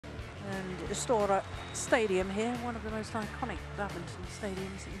And Istora Stadium here, one of the most iconic badminton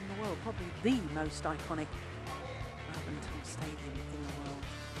stadiums in the world, probably the most iconic badminton stadium in the world.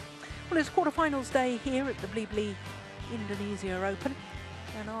 Well, it's quarterfinals day here at the BWF Indonesia Open,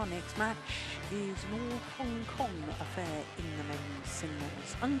 and our next match is an all Hong Kong affair in the men's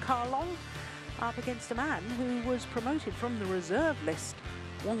singles. Long up against a man who was promoted from the reserve list,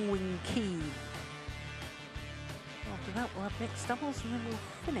 WONG. After that we'll have mixed doubles, and then we'll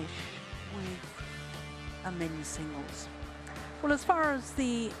finish with a men's singles. Well, as far as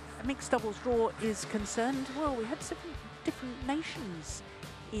the mixed doubles draw is concerned, well, we had 7 different nations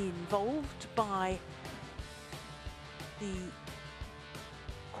involved by the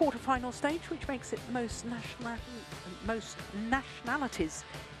quarter-final stage, which makes it most nationalities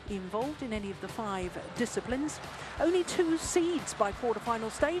involved in any of the 5 disciplines. Only 2 seeds by quarter-final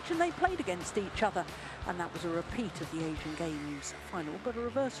stage, and they played against each other, and that was a repeat of the Asian Games final, but a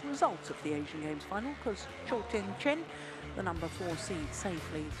reverse result of the Asian Games final, because Cho Chen, the number 4 seed,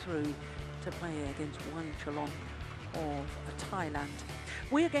 safely through to play against Wang Chalong of Thailand.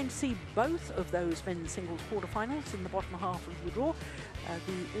 We're going to see both of those men's singles quarterfinals in the bottom half of the draw.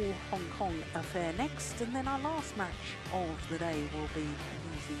 The all Hong Kong affair next, and then our last match of the day will be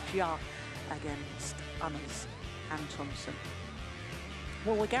Easy Jia against Angus Antonsen.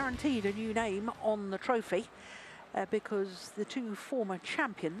 Well, we're guaranteed a new name on the trophy because the 2 former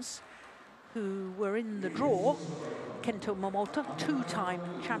champions who were in the draw, Kento Momota, 2-time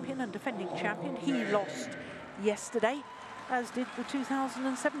champion and defending champion, he lost yesterday, as did the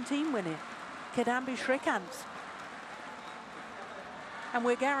 2017 winner, Kidambi Srikanth. And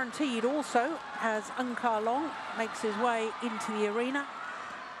we're guaranteed also, as Long makes his way into the arena,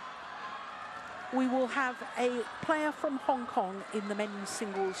 we will have a player from Hong Kong in the men's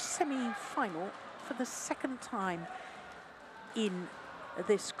singles semi-final for the 2nd time in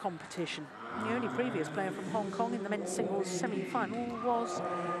this competition. The only previous player from Hong Kong in the men's singles semi-final was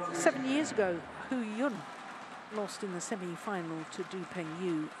 7 years ago. Hu Yun lost in the semi-final to Du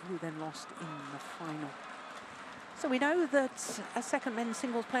Pengyu, who then lost in the final. So we know that a 2nd men's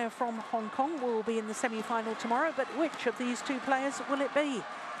singles player from Hong Kong will be in the semi-final tomorrow, but which of these 2 players will it be?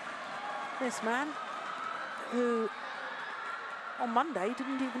 This man, who on Monday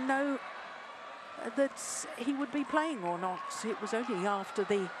didn't even know that he would be playing or not. It was only after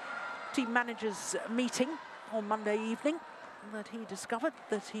the team managers meeting on Monday evening that he discovered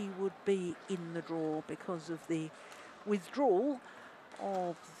that he would be in the draw because of the withdrawal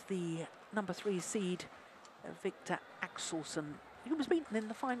of the number 3 seed, Victor Axelsen. He was beaten in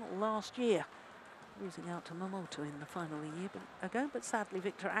the final last year, losing out to Momota in the final a year ago, but sadly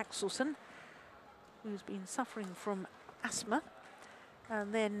Victor Axelsen, who's been suffering from asthma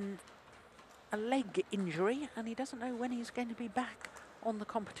and then a leg injury, and he doesn't know when he's going to be back on the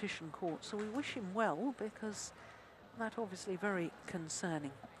competition court. So we wish him well, because that's obviously very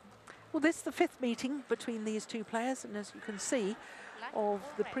concerning. Well, this is the 5th meeting between these 2 players, and as you can see, of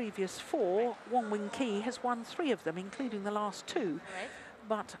the previous 4, WONG has won 3 of them, including the last 2.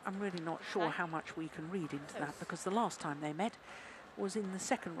 But I'm really not sure how much we can read into that, because the last time they met was in the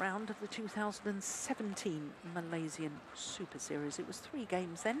 2nd round of the 2017 Malaysian Super Series. It was 3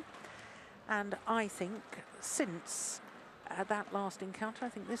 games then, and I think since that last encounter, I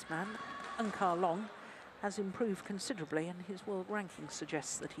think this man, Long, has improved considerably, and his world ranking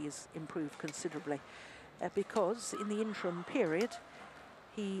suggests that he has improved considerably, because in the interim period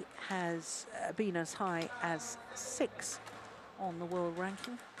he has been as high as 6 on the world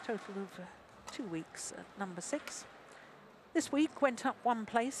ranking, total of 2 weeks at number 6. This week went up 1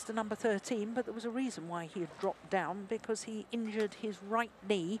 place to number 13, but there was a reason why he had dropped down, because he injured his right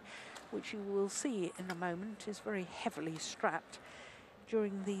knee, which you will see in a moment is very heavily strapped,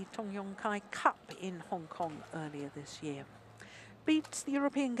 during the Tong Yong Kai Cup in Hong Kong earlier this year. Beats the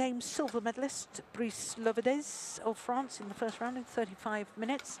European Games silver medalist Brice Lovedes of France in the 1st round in 35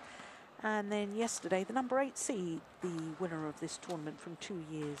 minutes. And then yesterday, the number 8 seed, the winner of this tournament from 2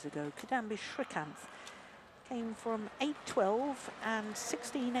 years ago, Kidambi Srikanth, came from 8-12 and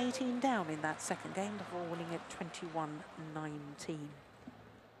 16-18 down in that 2nd game before winning at 21-19.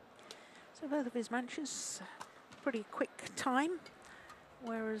 So both of his matches, pretty quick time,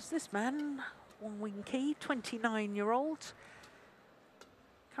 whereas this man, WONG, 29-year-old,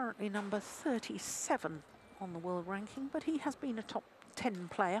 currently number 37 on the world ranking, but he has been a top 10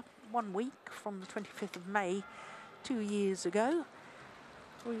 player 1 week from the 25th of May 2 years ago,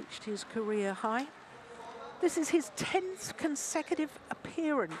 reached his career high. This is his 10th consecutive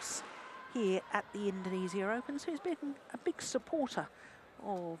appearance here at the Indonesia Open, so he's been a big supporter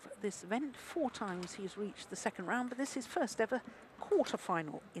of this event. 4 times he's reached the 2nd round, but this is first ever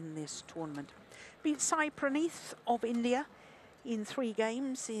quarter-final in this tournament. Beat Sai Praneeth of India in 3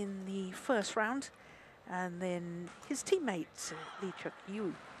 games in the first round, and then his teammate Lee Chuk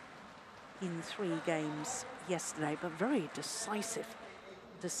Yu in 3 games yesterday, but very decisive,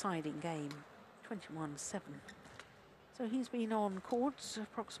 deciding game, 21-7. So he's been on courts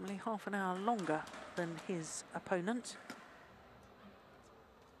approximately half an hour longer than his opponent.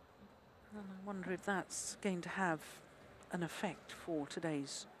 And I wonder if that's going to have an effect for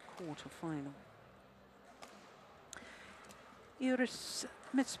today's quarter-final. Iris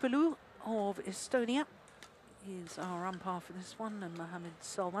Mitspelu of Estonia is our umpire for this one, and Mohammed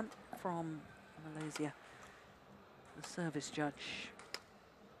Salman from Malaysia, the service judge.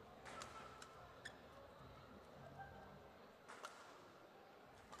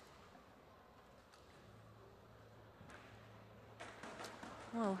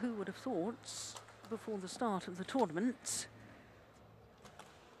 Well, who would have thought before the start of the tournament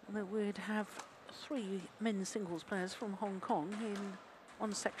that we'd have 3 men's singles players from Hong Kong in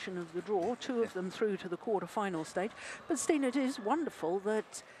one section of the draw, 2 of them through to the quarter-final stage. But Stina, it is wonderful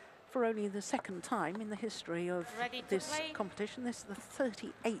that for only the 2nd time in the history of this competition, this is the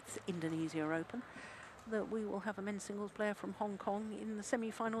 38th Indonesia Open, that we will have a men's singles player from Hong Kong in the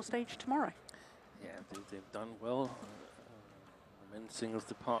semi-final stage tomorrow. Yeah, they've done well. The men's singles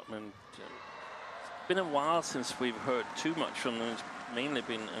department. It's been a while since we've heard too much from them. It's mainly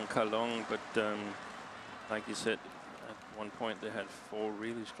been in Kalong, but like you said, at one point they had 4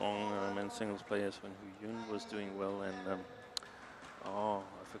 really strong men's singles players when Hu Yun was doing well, and oh,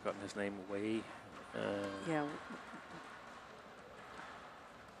 I've forgotten his name, Wei. Yeah.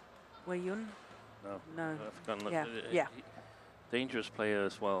 Wei Yun? No. I've forgotten. Yeah. Dangerous player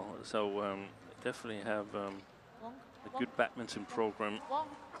as well. So definitely have a good badminton program. WONG.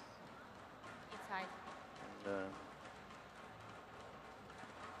 Inside. And,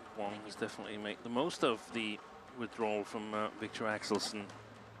 WONG has definitely made the most of the withdrawal from Victor Axelsen.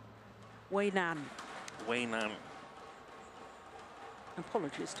 Wei Nan. Wei Nan.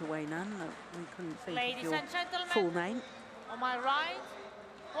 Apologies to Wei Nan, we couldn't think Ladies of your and gentlemen, full name. On my right,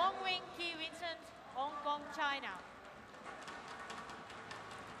 Wong Wing Ki Vincent, Hong Kong, China.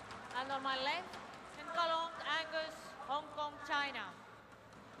 And on my left, Kalong Angus, Hong Kong, China.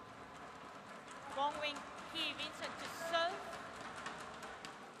 Wong Wing Ki Vincent to serve.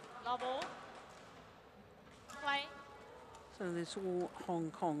 Love all. Play. So this all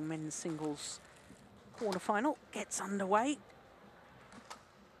Hong Kong men's singles quarter-final gets underway.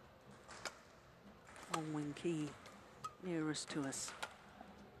 Wong Wing Ki nearest to us.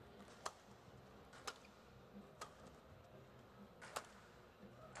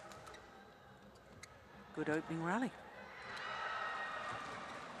 Good opening rally.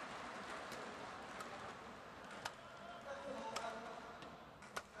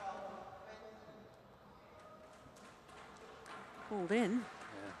 Pulled in.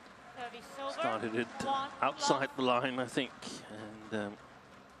 Yeah. Started it outside the line, I think.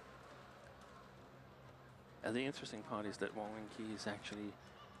 And the interesting part is that Wong Wing Ki is actually,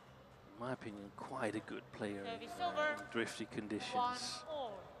 in my opinion, quite a good player in drifty conditions.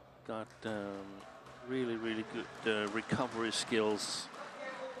 Got really, really good recovery skills.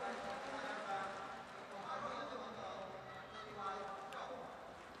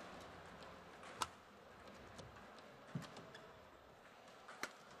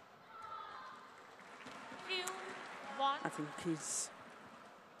 I think he's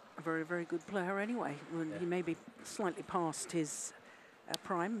a very, very good player anyway. Yeah. He may be slightly past his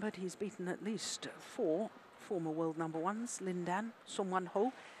prime, but he's beaten at least 4 former world number 1s, Lin Dan, Sung Won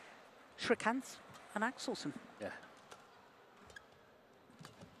Ho, Srikanth and Axelsen. Yeah.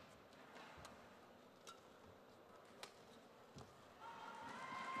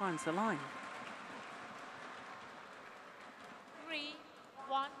 Finds the line.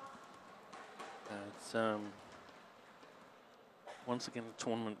 3-1. It's once again a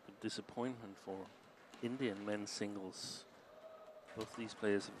tournament with disappointment for Indian men's singles. Both these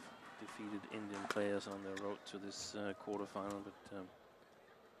players have defeated Indian players on their road to this quarterfinal, but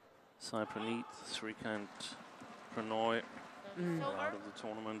Sai Praneeth, Srikanth, Pranoy out of the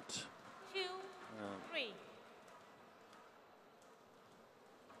tournament. 2-3.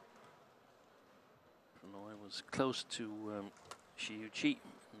 Pranoy was close to Shiuchi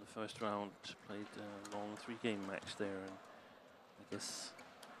in the first round, played a long 3-game match there, and I guess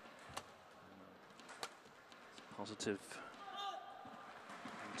it's positive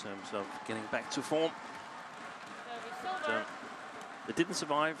in terms of getting back to form. But, they didn't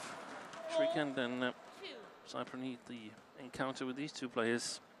survive, Srikanth and Sai Praneeth, the encounter with these 2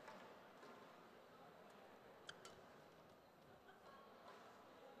 players.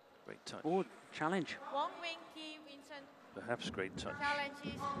 Great touch. Oh, challenge. Wong Wing Ki, Vincent. Perhaps great touch. Challenge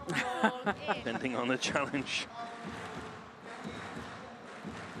is all in. Depending on the challenge.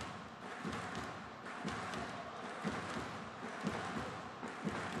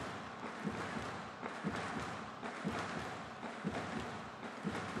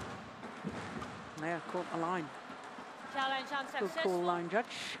 Yeah, caught the line. Challenge Good unsuccessful. call, line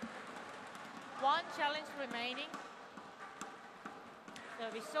judge. One challenge remaining.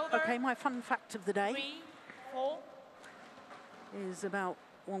 Service over. Okay, my fun fact of the day 3-4. is about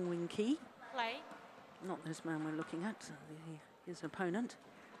Wong Wing Ki. Play. Not this man we're looking at, his opponent.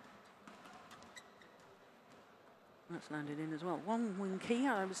 That's landed in as well. Wong Wing Ki,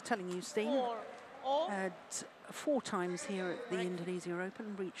 I was telling you, Steen, 4-all. had 4 times here at the Indonesia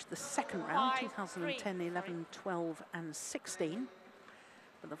Open, reached the second round, 2010, 11, 12 and 16.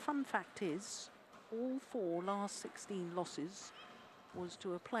 But the fun fact is, all 4 last 16 losses was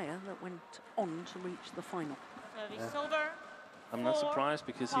to a player that went on to reach the final. Service over. I'm not 4, surprised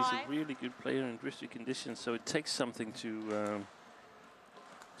because he's 5. a really good player in drifty conditions, so it takes something to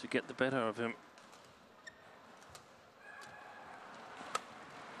get the better of him.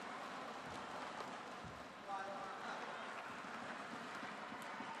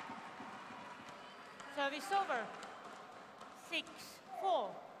 Service over. 6-4.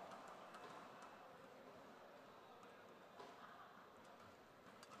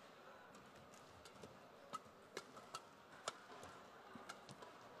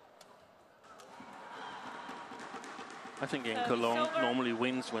 I think Enka Long normally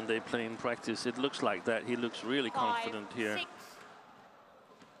wins when they play in practice. It looks like that. He looks really 5, confident here 6.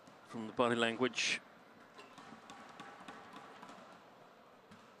 from the body language.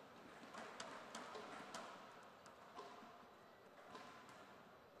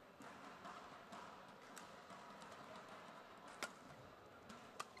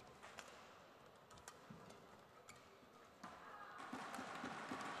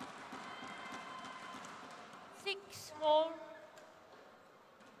 More.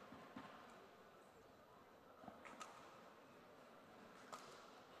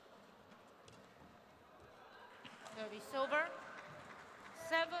 Service over.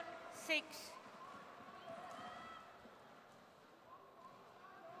 7-6.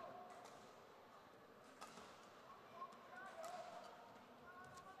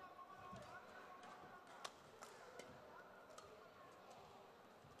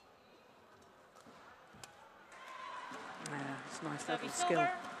 Nice level of skill.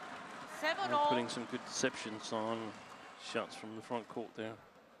 7-all. Putting some good deceptions on shots from the front court there.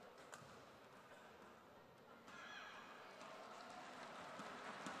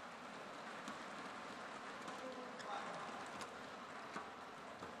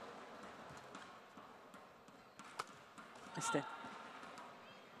 Missed it.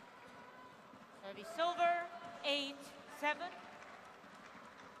 Service over. 8-7.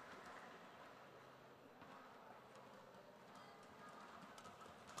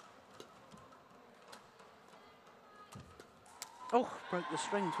 Oh, broke the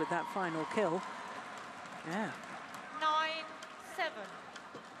strings with that final kill. Yeah. 9-7.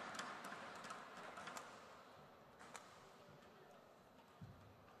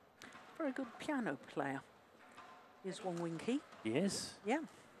 Very good piano player is Wong Wing Ki. Yes. Yeah.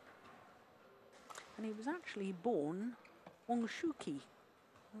 And he was actually born Wong Shu Ki.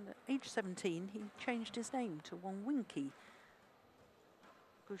 And at age 17, he changed his name to Wong Wing Ki.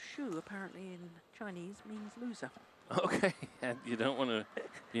 Because Shu apparently in Chinese means loser. Okay, and you don't want to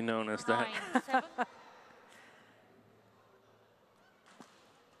be known as that. 9-7.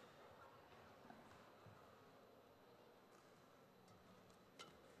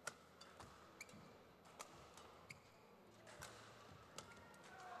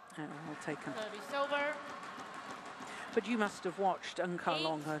 Oh, well taken. Service over. But you must have watched Enka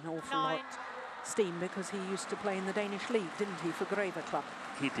Long an awful lot, Steen, because he used to play in the Danish league, didn't he, for Greve Club?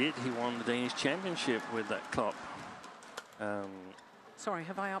 He did. He won the Danish championship with that club. Sorry,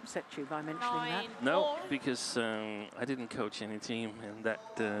 have I upset you by mentioning that? No, because I didn't coach any team in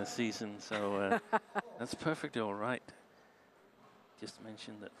that season, so that's perfectly all right. Just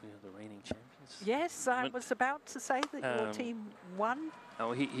mention that we are the reigning champions. Yes, I was about to say that your team won.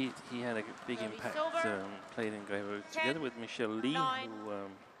 Oh, he had a big impact. Played in Greve together with Michelle Lee, who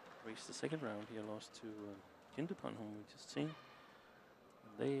reached the second round. He lost to Jindapan, whom we just seen.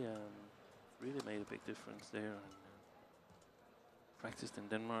 And they really made a big difference there. And, practiced in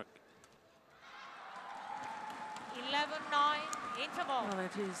Denmark. 11-9 interval. Well,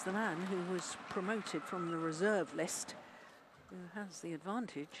 it is the man who was promoted from the reserve list who has the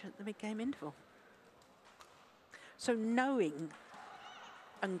advantage at the mid-game interval. So knowing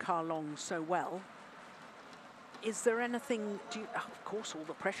Long so well. Is there anything, of course all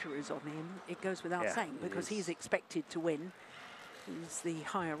the pressure is on him, it goes without saying, because he's expected to win. He's the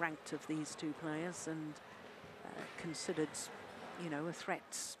higher ranked of these two players and considered, you know, a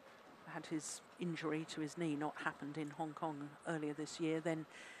threat. Had his injury to his knee not happened in Hong Kong earlier this year, then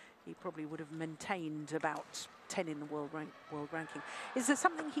he probably would have maintained about 10 in the world ranking. Is there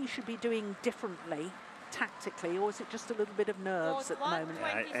something he should be doing differently tactically, or is it just a little bit of nerves at the moment?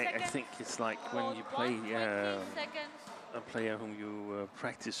 I think it's like when you play a player whom you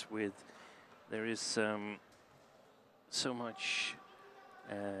practice with, there is so much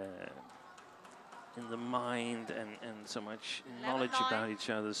in the mind and so much knowledge about each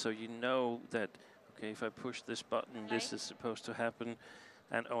other, so you know that, okay, if I push this button, this is supposed to happen,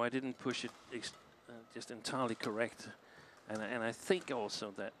 and oh, I didn't push it just entirely correct. And I think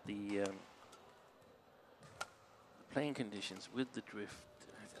also that the playing conditions with the drift,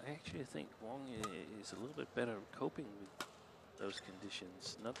 I actually think Wong is a little bit better coping with those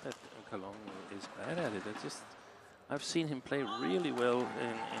conditions. Not that Kalong is bad at it. I've seen him play really well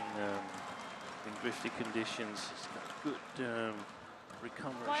in drifty conditions. He's got good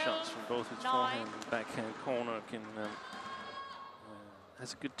recovery shots from both his forehand and backhand corner.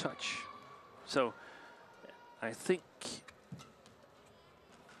 Has a good touch. So I think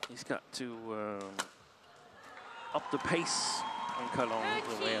he's got to up the pace on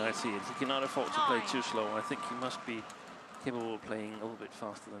Kalong, the way I see it. He cannot afford to play too slow. I think he must be capable of playing a little bit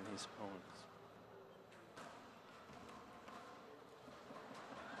faster than his opponents.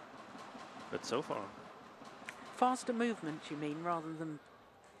 But so far. Faster movement, you mean, rather than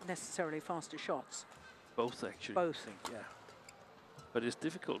necessarily faster shots? Both, actually. Both. I think, yeah. But it's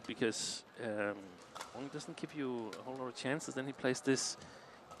difficult because Wong doesn't give you a whole lot of chances. Then he plays this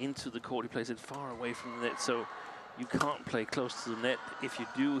into the court. He plays it far away from the net. So you can't play close to the net. If you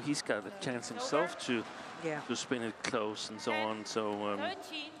do, he's got a chance himself to spin it close and so on. So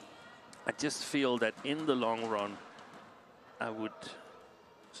I just feel that in the long run, I would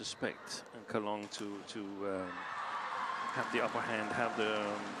suspect Kalong to have the upper hand, have the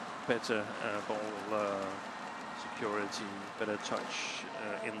better ball security, better touch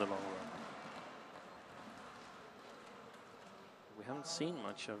in the long run. We haven't seen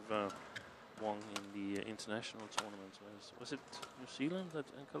much of Wong in the international tournaments. Was it New Zealand that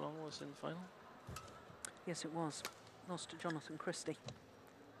Kalong was in the final? Yes, it was. Lost to Jonathan Christie.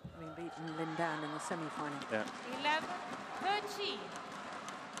 Having beaten Lindan in the semi-final. Yeah. 11-13.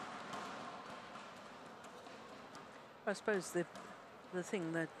 I suppose the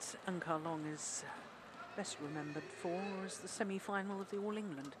thing that Long is best remembered for is the semi-final of the All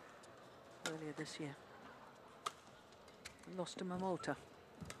England earlier this year. Lost to Momota,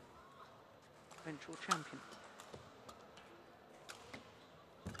 eventual champion.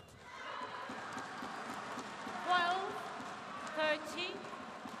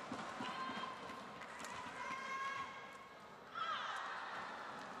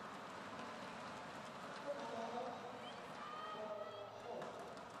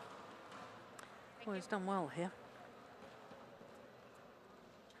 Well, he's done well here.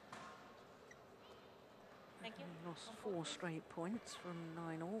 Thank you. He lost 4 straight points from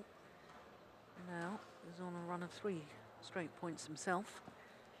 9-all. Now he's on a run of 3 straight points himself.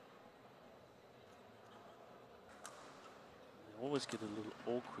 They always get a little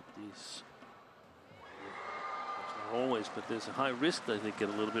awkward, these. Not always, but there's a high risk that they get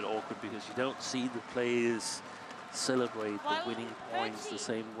a little bit awkward because you don't see the players celebrate the winning points the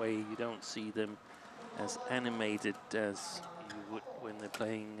same way. You don't see them as animated as you would when they're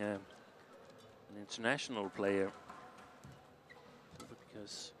playing an international player,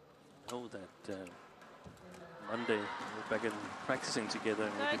 because you know that Monday we're back in practicing together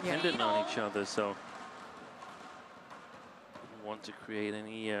and we're dependent on each other, so you don't want to create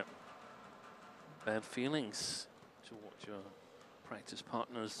any bad feelings towards your practice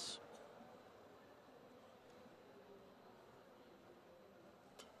partners.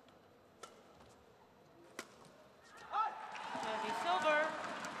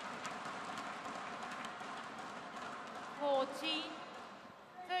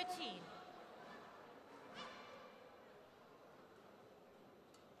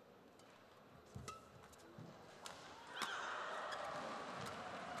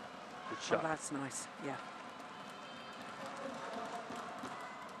 Oh, that's nice, yeah.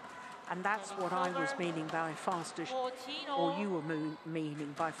 And that's what I was meaning by faster, or you were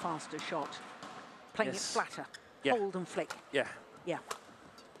meaning by faster shot. Playing it flatter, hold and flick. Yeah. Yeah.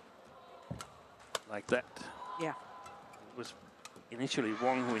 Like that. Yeah. It was initially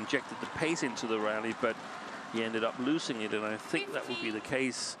Wong who injected the pace into the rally, but he ended up losing it, and I think that would be the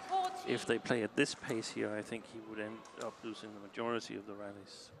case if they play at this pace here. I think he would end up losing the majority of the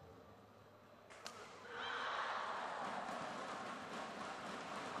rallies.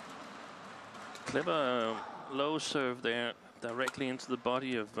 Clever low serve there, directly into the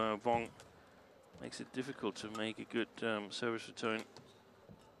body of WONG. Makes it difficult to make a good service return.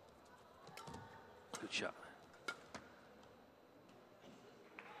 Good shot.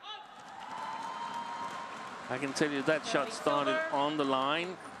 I can tell you that shot started on the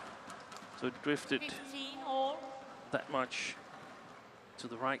line, so it drifted that much to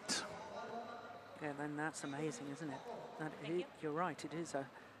the right. Yeah, then that's amazing, isn't it? You're right, it is a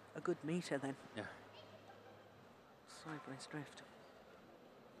good meter then. Yeah. Sideways drift.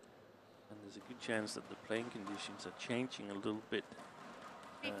 And there's a good chance that the playing conditions are changing a little bit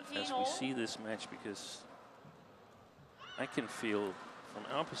as we see this match, because I can feel from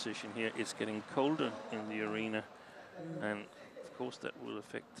our position here it's getting colder in the arena, and of course that will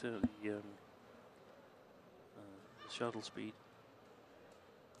affect the shuttle speed.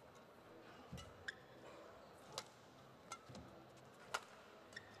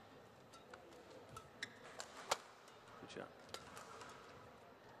 Good shot.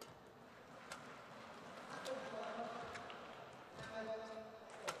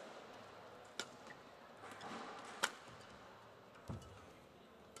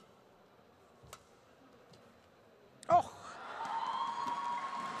 Oh!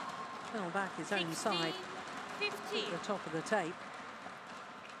 Fell back his own side. 50. At the top of the tape.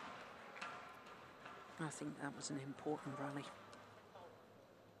 I think that was an important rally.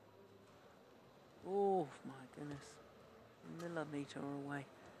 Oh my goodness. A millimetre away.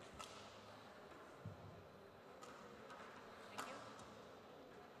 Thank you.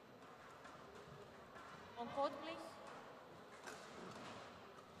 On court, please.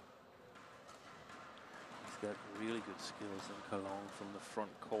 He's got really good skills in Kalong from the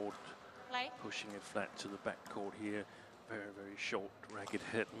front court. Play. Pushing it flat to the back court here. Very, very short, ragged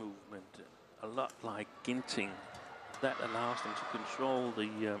head movement. A lot like Ginting. That allows them to control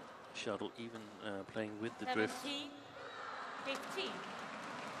the shuttle, even playing with the drift. 15.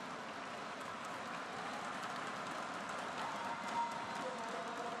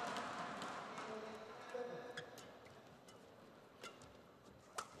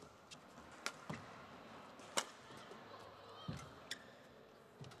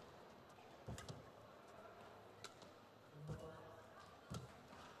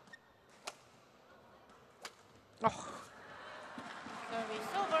 Oh, Service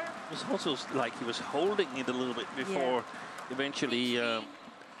over. It was also like he was holding it a little bit before eventually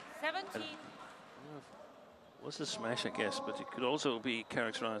 17. was a smash, I guess, but it could also be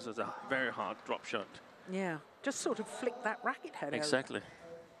characterized as a very hard drop shot. yeah. Just sort of flick that racket head Exactly. out.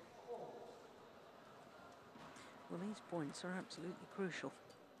 Well, these points are absolutely crucial.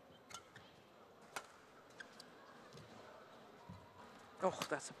 Oh,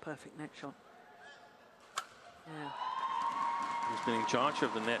 that's a perfect net shot. Yeah. He's been in charge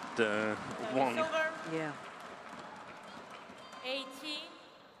of the net, WONG. Service over. Yeah. 18.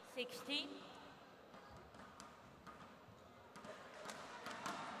 16.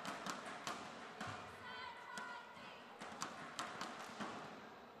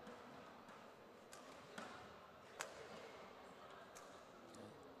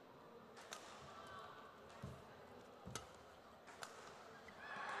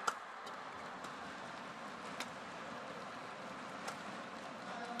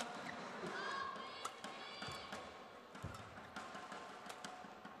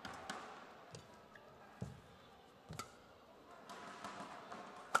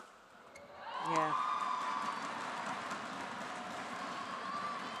 Yeah.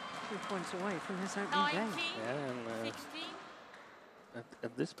 2 points away from his opening 19. game. Yeah, and 16.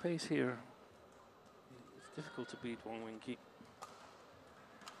 at this pace here, it's difficult to beat Wong Wing-Ki.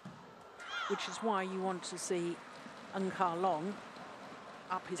 Which is why you want to see Long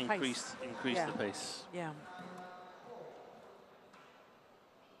up his pace. Increase Yeah. the pace. Yeah.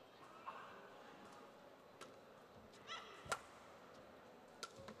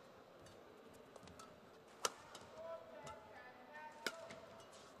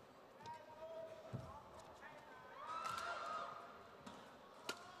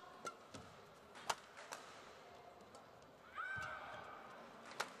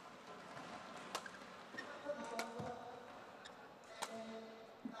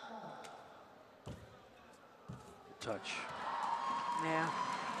 Touch. Yeah.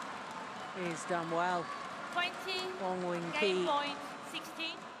 He's done well. 20. Wong Wing-Ki Game point.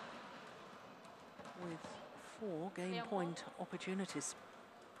 16. with 4 game Yeah, point opportunities.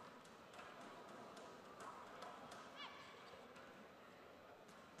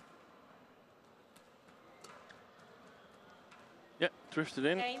 drifted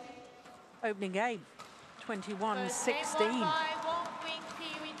in. Game. Opening game, 21-16. First game won by Wong Wing T.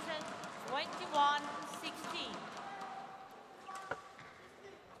 Vincent, 21-16.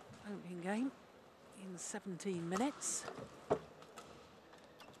 Opening game in 17 minutes.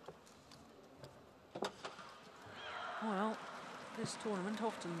 Well, this tournament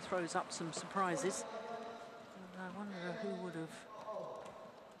often throws up some surprises. And I wonder who would have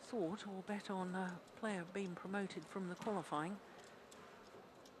thought or bet on a player being promoted from the qualifying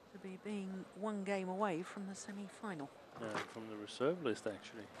to be being one game away from the semi-final. From the reserve list,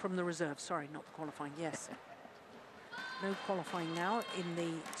 actually. From the reserve, sorry, not the qualifying, yes. No qualifying now in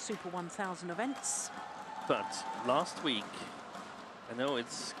the Super 1000 events. But last week, I know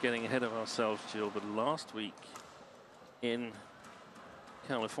it's getting ahead of ourselves, Jill, but last week in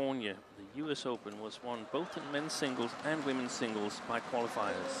California, the US Open was won both in men's singles and women's singles by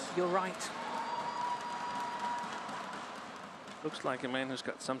qualifiers. You're right. Looks like a man who's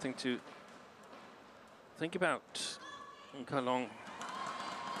got something to think about. In Kalong,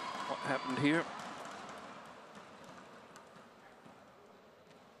 what happened here?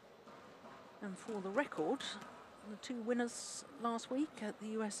 And for the record, the two winners last week at the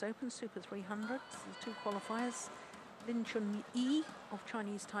US Open Super 300, the two qualifiers, Lin Chun-yi of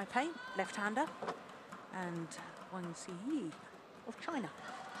Chinese Taipei, left-hander, and Wang Ziyi of China,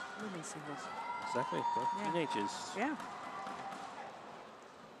 women's singles. Exactly, both teenagers. Yeah.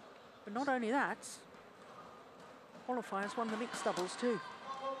 But not only that, qualifiers won the mixed doubles too.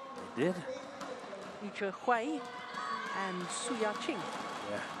 They did. Yu Che Hui and Su Ya-Qing.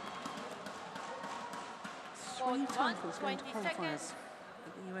 Yeah. 3 titles going to 20 qualifiers seconds.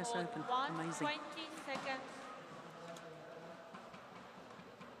 at the US Open. Amazing. 20 seconds.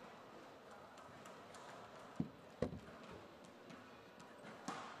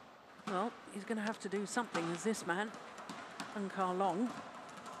 Well, he's going to have to do something as this man, Long,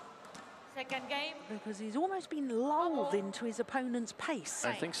 Second game. because he's almost been lulled into his opponent's pace.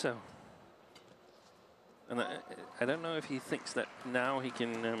 I think so. And I don't know if he thinks that now he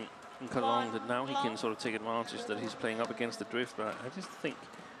can, in Kalong, that now he can sort of take advantage that he's playing up against the drift, but I just think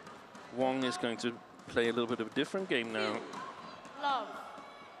Wong is going to play a little bit of a different game now. Love.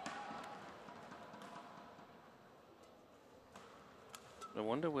 I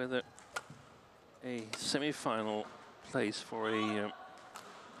wonder whether a semi-final place for a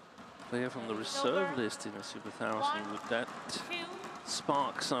player from the reserve list in a Super 1000, would that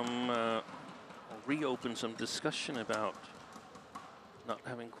spark some, or reopen some discussion about not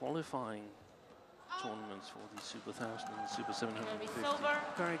having qualifying tournaments for the Super 1000 and the Super 750? Silver.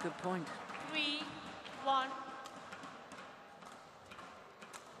 Very good point. 3-1.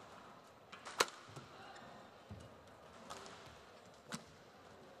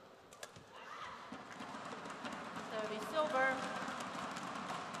 Service silver.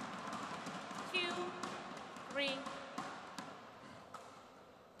 2-3.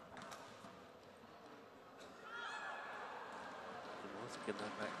 Let's get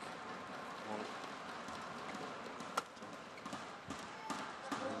that back. Wong.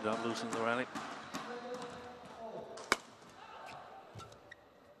 Ended up losing the rally.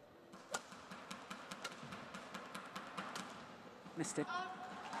 Missed it.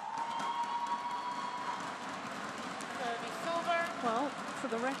 Service silver. Well, for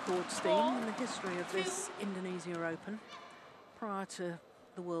the record, Steen, in the history of this Indonesia Open, prior to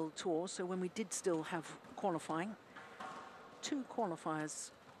the World Tour, so when we did still have qualifying, 2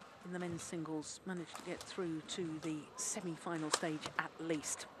 qualifiers in the men's singles managed to get through to the semi-final stage at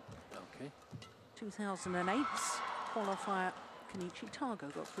least. Okay. 2008 qualifier Kenichi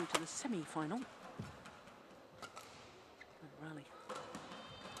Tago got through to the semi-final. Rally.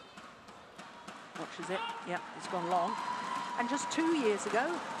 Watches it. Yep, it's gone long. And just 2 years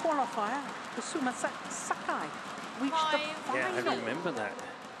ago, qualifier Kasuma Sakai reached the final. Yeah, I remember that.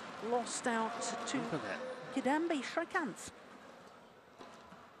 Lost out to Kidambi Shrikant.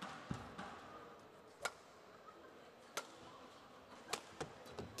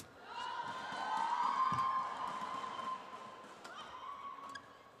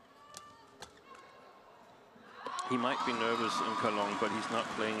 He might be nervous in Kalong, but he's not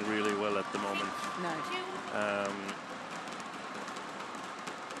playing really well at the moment. No.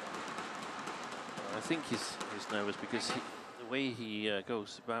 I think he's nervous because the way he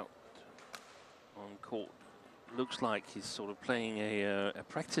goes about on court looks like he's sort of playing a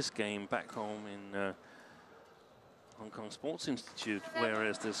practice game back home in Hong Kong Sports Institute,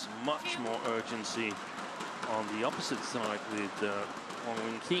 whereas there's much more urgency on the opposite side with Wong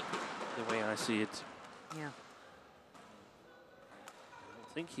Wing Ki, the way I see it. Yeah.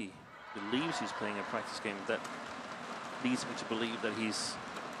 I think he believes he's playing a practice game. That leads me to believe that he's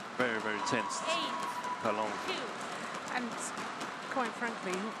very, very tense. 8, Kalong. 2. And quite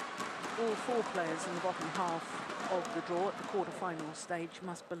frankly, all 4 players in the bottom half of the draw at the quarter-final stage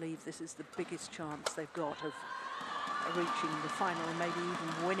must believe this is the biggest chance they've got of reaching the final and maybe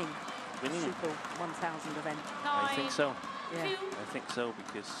even winning the Super 1000 event. 9, I think so. Yeah. 2. I think so,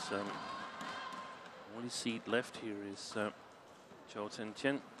 because only seed left here is Zhou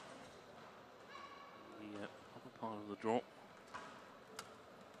Zhenjian, the upper part of the draw.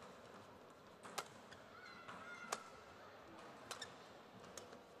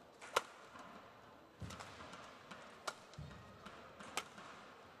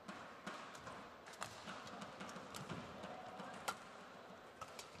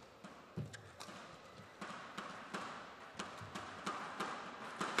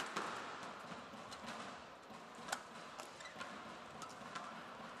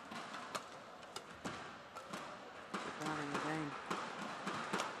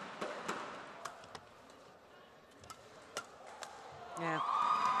 Yeah.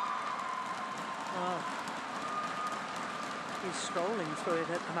 Well, he's strolling through it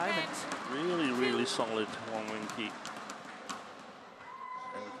at the moment. Really solid Wong Wing-Ki.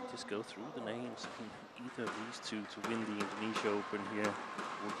 And we can just go through the names. Either of these two to win the Indonesia Open here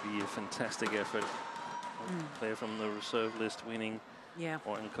would be a fantastic effort. A player from the reserve list winning. Yeah.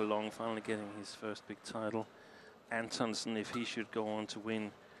 Or in Kalong finally getting his first big title. Antonsen, if he should go on to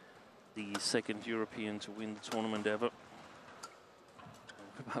win the second European to win the tournament ever.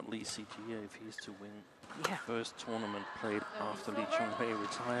 What about Lee Sijie if he's to win the first tournament played after Lee Chong-wei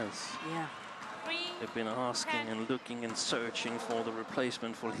retires? Yeah. They've been asking and looking and searching for the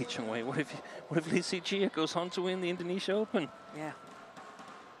replacement for Lee Chong-wei. What if Lee Sijie goes on to win the Indonesia Open? Yeah.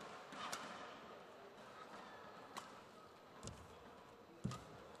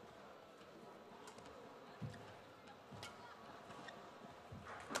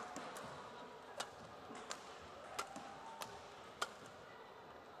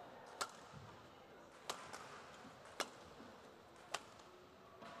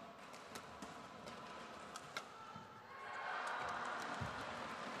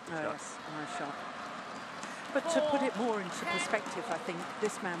 Yes, nice shot. But to put it more into perspective, I think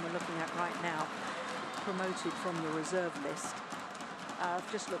this man we're looking at right now, promoted from the reserve list,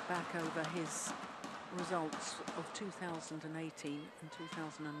 I've just looked back over his results of 2018 and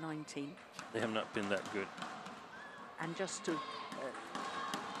 2019. They have not been that good. And just to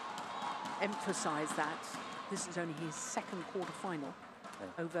emphasize that, this is only his second quarter-final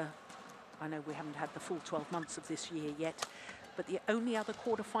over, I know we haven't had the full 12 months of this year yet, but the only other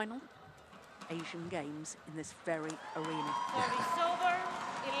quarter-final Asian Games in this very arena. Service over,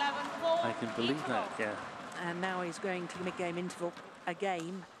 11-4. I can believe that, yeah. And now he's going to the mid-game interval, a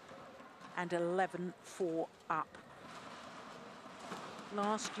game, and 11-4 up.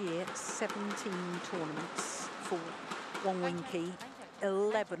 Last year, 17 tournaments for Wong Wing-Ki,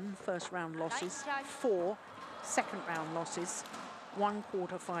 11 first-round losses, 4 second-round losses, 1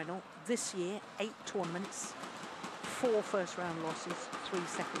 quarter-final. This year, 8 tournaments, 4 first-round losses, 3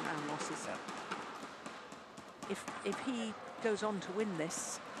 second-round losses. Yeah. If he goes on to win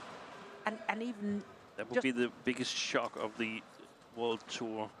this, and even that would be the biggest shock of the World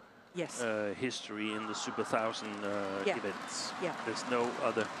Tour history in the Super 1000 events. Yeah. There's no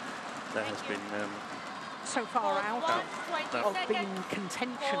other that has been so far out of being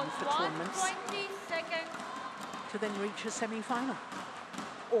contention for tournaments to then reach a semi-final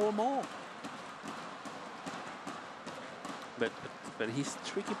or more. But he's a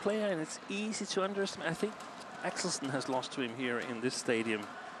tricky player, and it's easy to underestimate. I think Axelsen has lost to him here in this stadium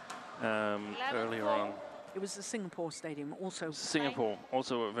earlier on. It was the Singapore stadium, also. Singapore,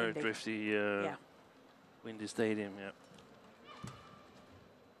 also a very drifty, yeah. windy stadium, yeah.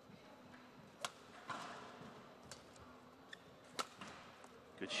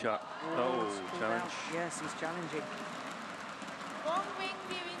 Good shot. Oh, challenge. Out. Yes, he's challenging. Wong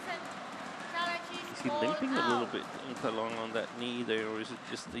Wing-Ki, Vincent. Challenges. Is he limping a little bit in Kalong on that knee there, or is it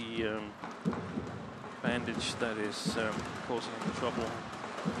just the bandage that is causing him trouble?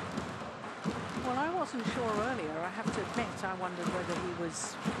 Well, I wasn't sure earlier. I have to admit, I wondered whether he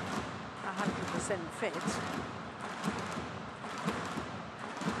was 100% fit.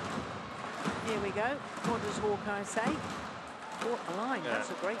 Here we go. What does Hawkeye say? Caught the line. Yeah. That's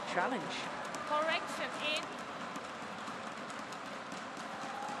a great challenge. Correction in.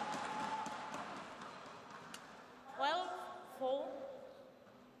 Well, 4.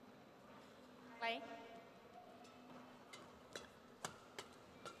 Play.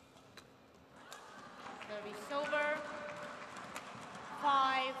 Service over.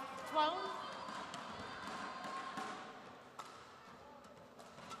 5-12.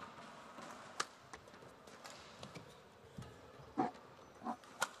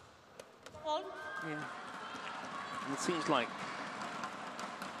 Yeah. And it seems like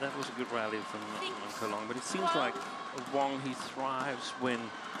that was a good rally from Kalong, but it seems like Wong, he thrives when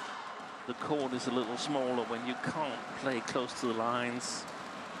the court is a little smaller, when you can't play close to the lines.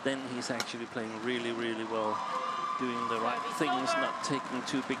 Then he's actually playing really, really well, doing the right things, not taking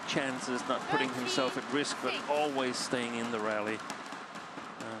too big chances, not putting himself at risk, but always staying in the rally.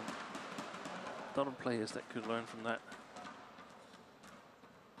 A lot of players that could learn from that.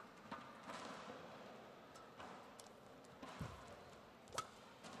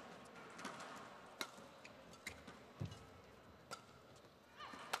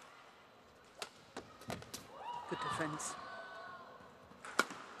 Good defense.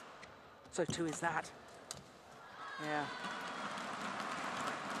 So too is that. Yeah.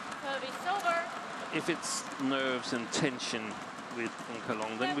 Service over. If it's nerves and tension with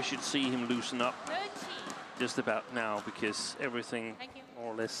Kalong, then we should see him loosen up 30. just about now, because everything Thank you.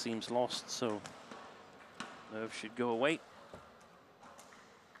 more or less seems lost, so nerves should go away.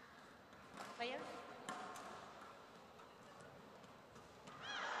 Players.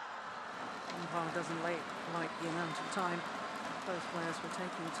 Umpire doesn't like the amount of time both players were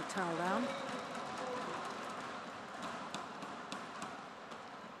taking to towel down.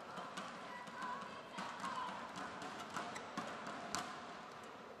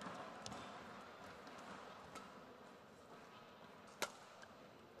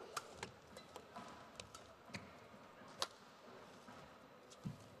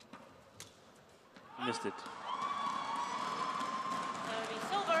 Missed it.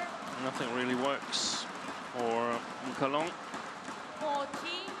 Service over. Nothing really works for Kalong.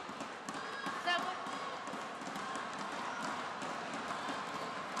 47.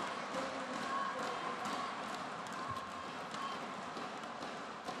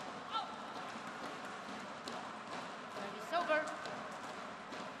 Service over.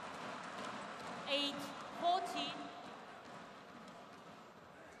 8-14.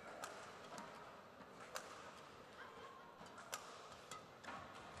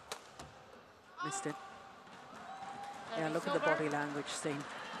 Missed it. Yeah, look at the body language scene.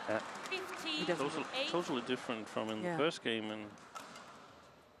 He doesn't. Totally different from in the first game and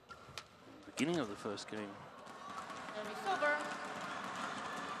the beginning of the first game. Service over.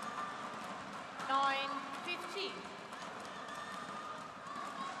 9-15.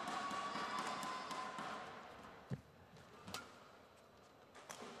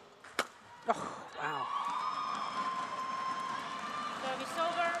 Oh, wow. Service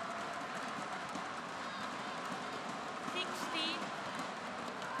over. 16.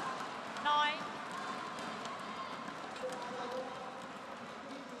 9.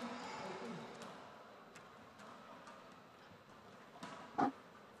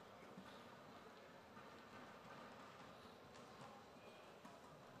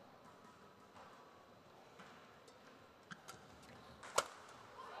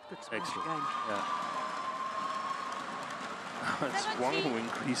 Good smash Excellent. game. Yeah. It's Wong who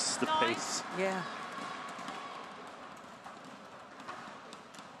increased the pace. Yeah.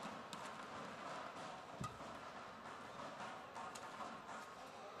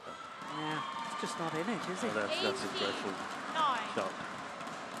 Yeah, it's just not in it, is it? Oh, that's a dreadful 9. shot.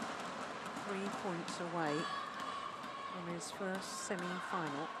 3 points away from his first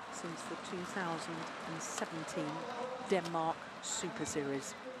semi-final since the 2017 Denmark Super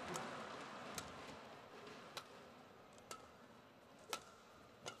Series.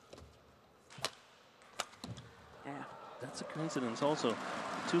 Yeah. That's a coincidence also.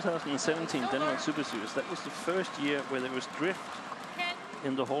 2017 Denmark Super Series, that was the first year where there was drift 10.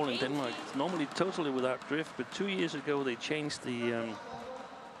 in the hall in Denmark. It's normally totally without drift, but 2 years ago they changed the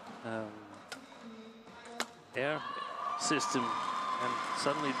air system and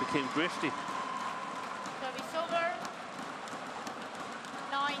suddenly it became drifty. Service over.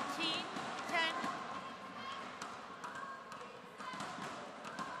 19-10.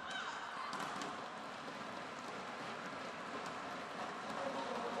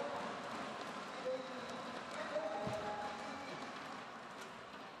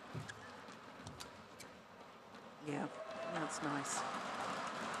 Yeah, that's nice.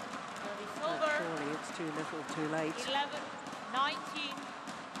 Service But over. surely it's too little, too late. 11-19.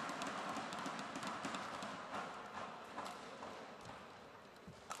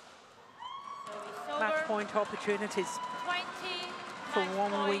 Service Match over. point opportunities 20. for Match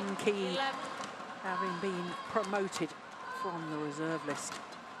Wong point, Wing Ki, 11. having been promoted from the reserve list.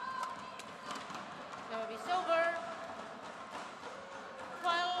 Service over.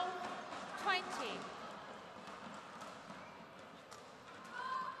 12-20.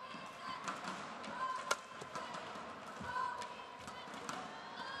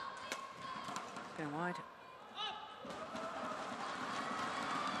 Going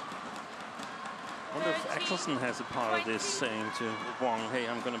I wonder if Axelsen has a part of this, saying to Wong, hey,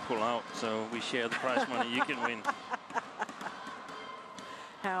 I'm going to pull out, so we share the prize money, you can win.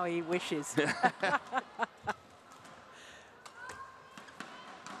 How he wishes.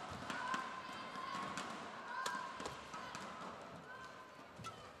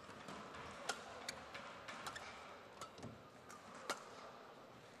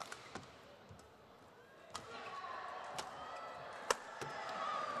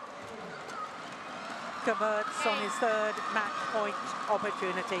 Converts on his third match point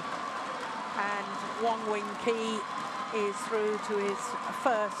opportunity, and Wong Wing Ki is through to his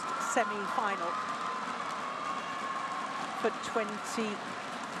first semi-final for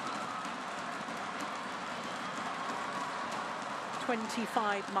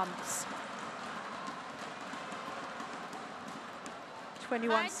 25 months.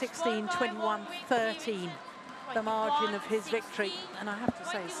 21-16, 21-13. The margin of his victory, and I have to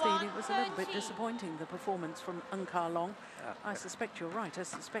say, Steve, it was a little bit disappointing, the performance from Ng Ka Long. I suspect you're right. I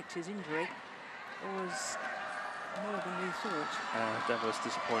suspect his injury was more than we thought. That was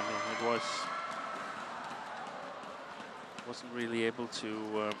disappointing. It wasn't really able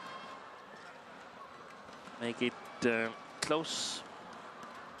to make it close.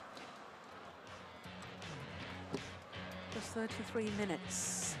 Just 33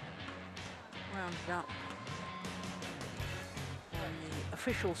 minutes rounded up. The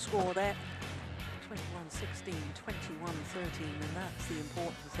official score there, 21-16, 21-13, and that's the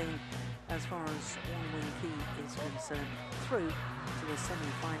important thing as far as Wong Wing Ki is concerned, through to the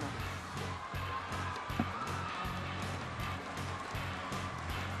semi-final.